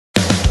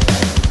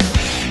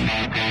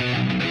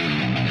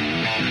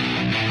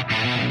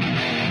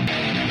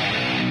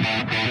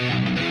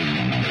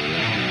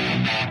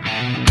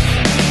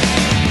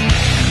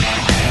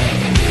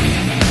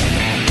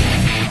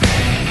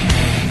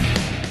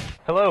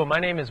Hello, my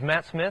name is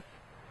Matt Smith,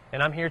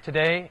 and I'm here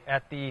today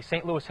at the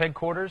St. Louis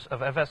headquarters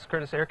of FS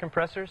Curtis Air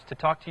Compressors to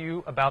talk to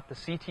you about the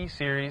CT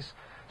Series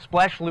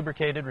Splash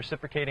Lubricated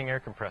Reciprocating Air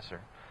Compressor.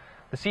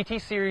 The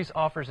CT Series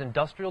offers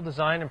industrial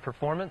design and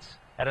performance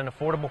at an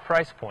affordable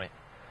price point.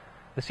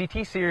 The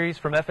CT Series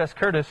from FS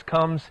Curtis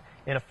comes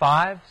in a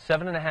 5,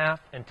 7.5,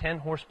 and 10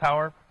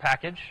 horsepower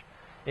package.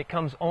 It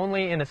comes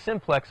only in a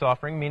simplex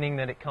offering, meaning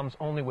that it comes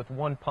only with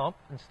one pump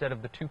instead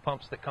of the two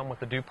pumps that come with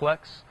the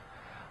duplex.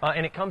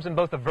 And it comes in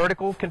both a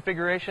vertical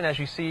configuration, as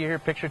you see here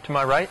pictured to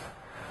my right,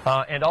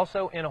 and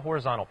also in a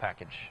horizontal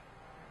package.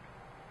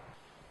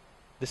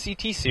 The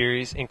CT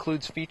Series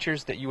includes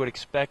features that you would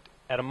expect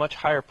at a much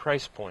higher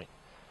price point,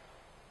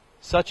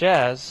 such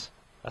as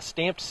a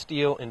stamped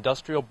steel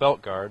industrial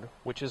belt guard,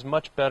 which is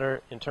much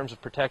better in terms of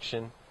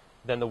protection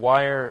than the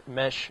wire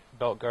mesh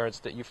belt guards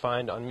that you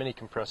find on many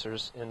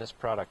compressors in this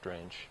product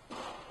range.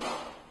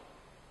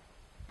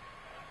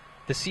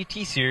 The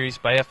CT Series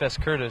by FS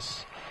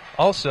Curtis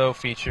also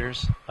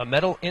features a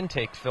metal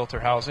intake filter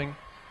housing,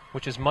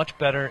 which is much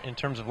better in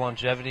terms of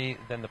longevity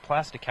than the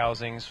plastic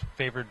housings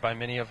favored by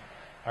many of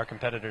our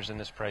competitors in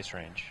this price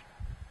range.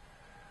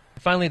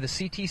 Finally, the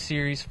CT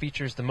Series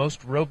features the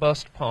most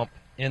robust pump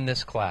in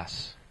this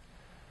class.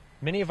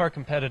 Many of our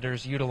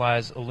competitors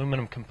utilize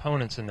aluminum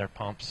components in their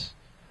pumps,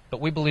 but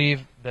we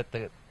believe that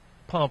the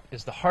pump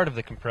is the heart of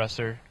the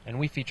compressor, and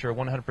we feature a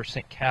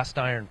 100% cast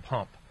iron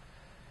pump,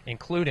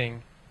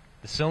 including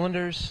the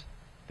cylinders,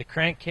 the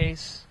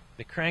crankcase,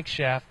 the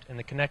crankshaft, and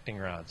the connecting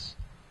rods.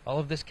 All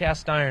of this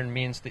cast iron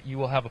means that you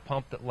will have a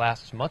pump that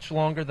lasts much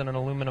longer than an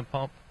aluminum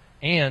pump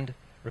and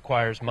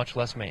requires much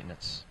less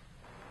maintenance.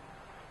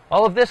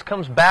 All of this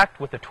comes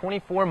backed with a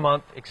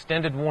 24-month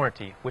extended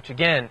warranty, which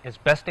again is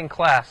best in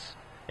class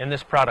in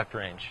this product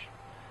range.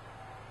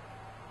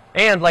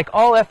 And like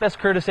all FS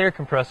Curtis air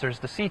compressors,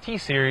 the CT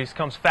Series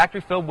comes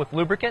factory filled with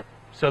lubricant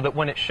so that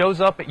when it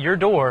shows up at your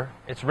door,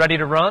 it's ready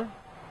to run.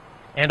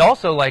 And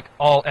also, like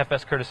all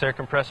FS Curtis air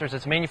compressors,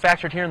 it's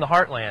manufactured here in the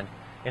heartland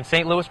in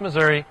St. Louis,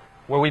 Missouri,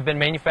 where we've been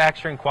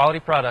manufacturing quality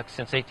products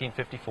since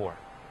 1854.